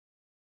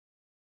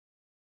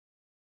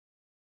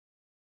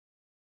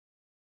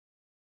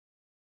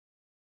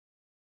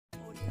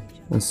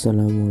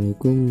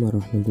Assalamualaikum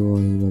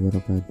warahmatullahi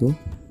wabarakatuh.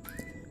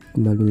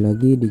 Kembali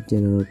lagi di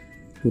channel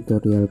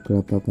tutorial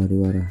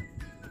Kelapapariwara.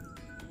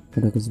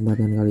 Pada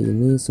kesempatan kali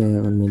ini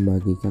saya akan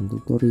membagikan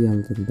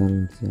tutorial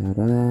tentang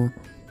cara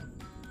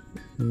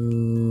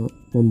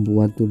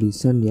membuat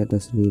tulisan di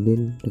atas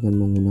lilin dengan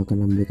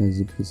menggunakan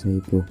aplikasi picsay.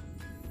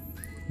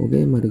 Oke,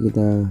 mari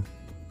kita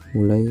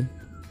mulai.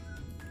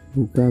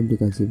 Buka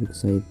aplikasi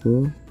picsay,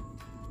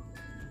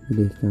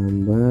 pilih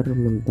gambar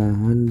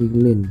mentahan di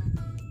lilin,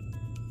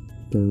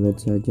 download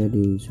saja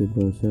di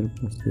browser,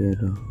 pasti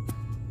ada.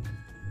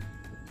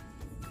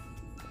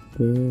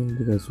 Oke,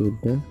 jika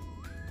sudah,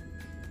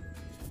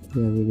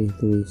 kita pilih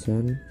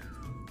tulisan,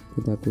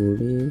 kita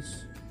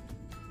tulis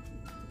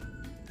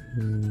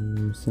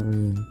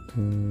misalnya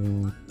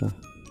kelapa.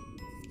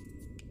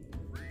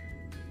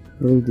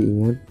 Perlu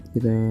diingat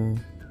kita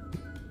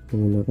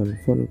menggunakan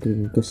font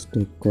krinkes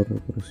dekor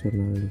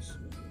personalis,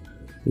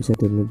 bisa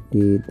download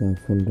di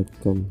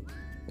davon.com.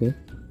 Oke,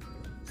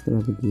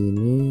 setelah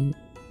begini,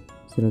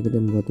 setelah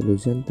kita membuat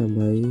tulisan,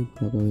 tambahi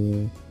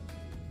belakangnya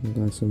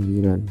angka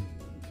 9.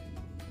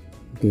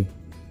 Oke,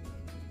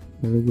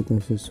 lalu kita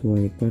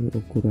sesuaikan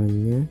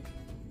ukurannya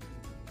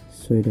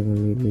sesuai dengan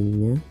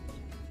lilinnya,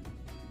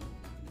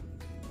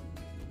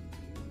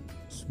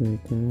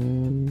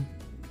 sesuaikan.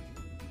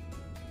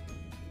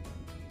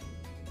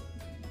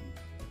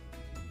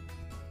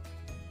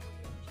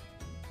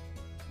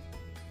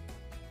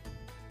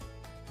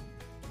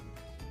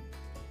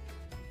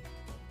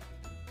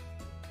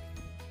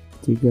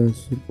 Jika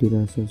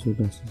dirasa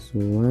sudah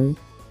sesuai,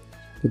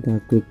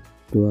 kita klik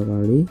 2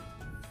 kali,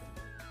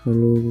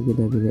 lalu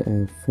kita pilih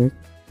efek,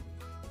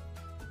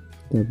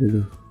 kita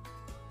pilih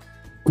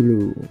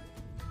glue.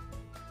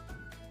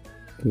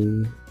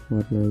 Oke,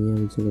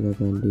 warnanya bisa kita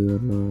ganti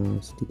warna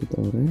sedikit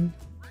oranye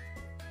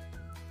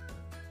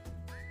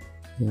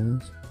ya,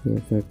 seperti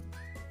efek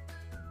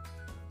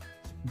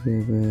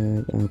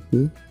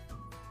api.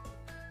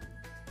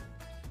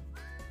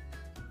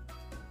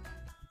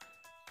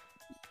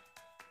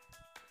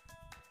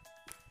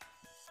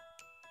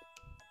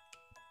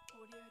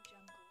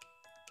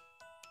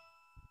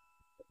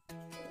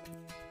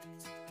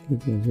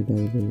 Kita sudah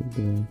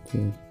dengan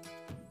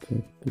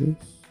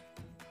checklist.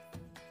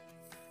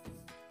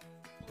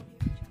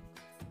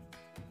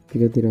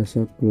 Jika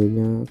dirasa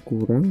glue-nya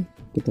kurang,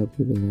 kita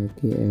pilih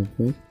lagi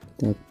efek,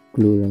 kita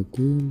glue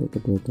lagi untuk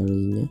kedua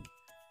kalinya.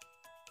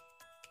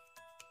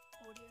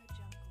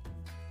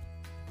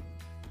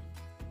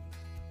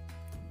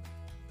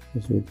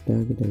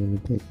 Sudah, kita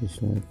pilih checklist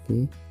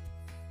lagi.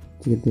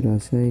 Jika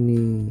dirasa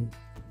ini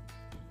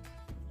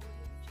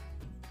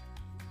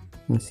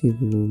masih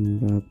belum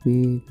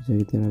rapi, bisa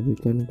kita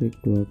rapikan, klik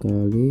 2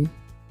 kali,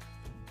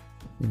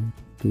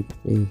 klik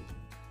klik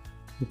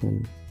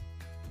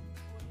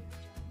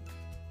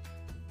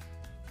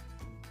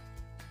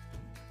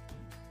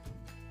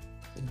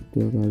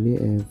 2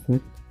 kali, efek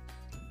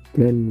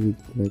blend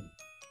with black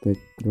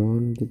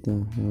background,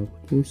 kita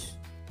hapus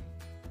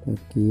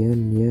bagian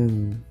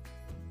yang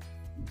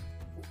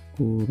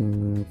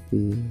kurang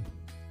rapi.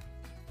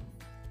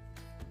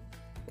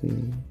 Oke,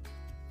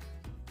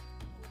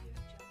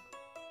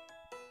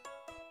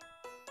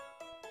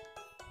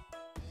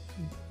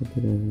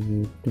 sudah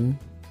pilih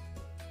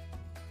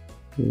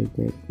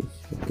checklist.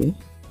 Oke,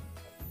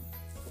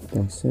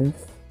 kita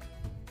save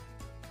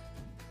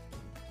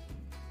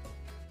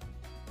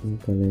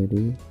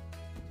galeri.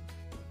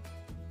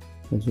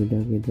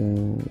 Sudah, kita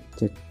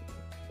cek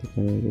di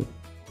galeri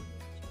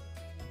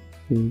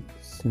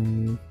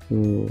picsay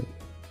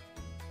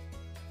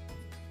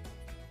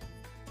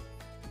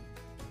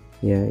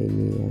ya,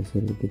 ini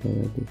hasil kita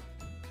tadi.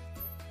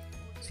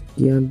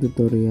 Sekian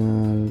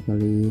tutorial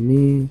kali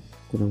ini,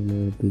 kurang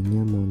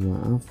lebihnya mohon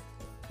maaf.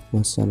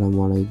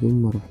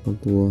 Wassalamualaikum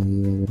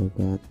warahmatullahi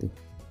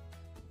wabarakatuh.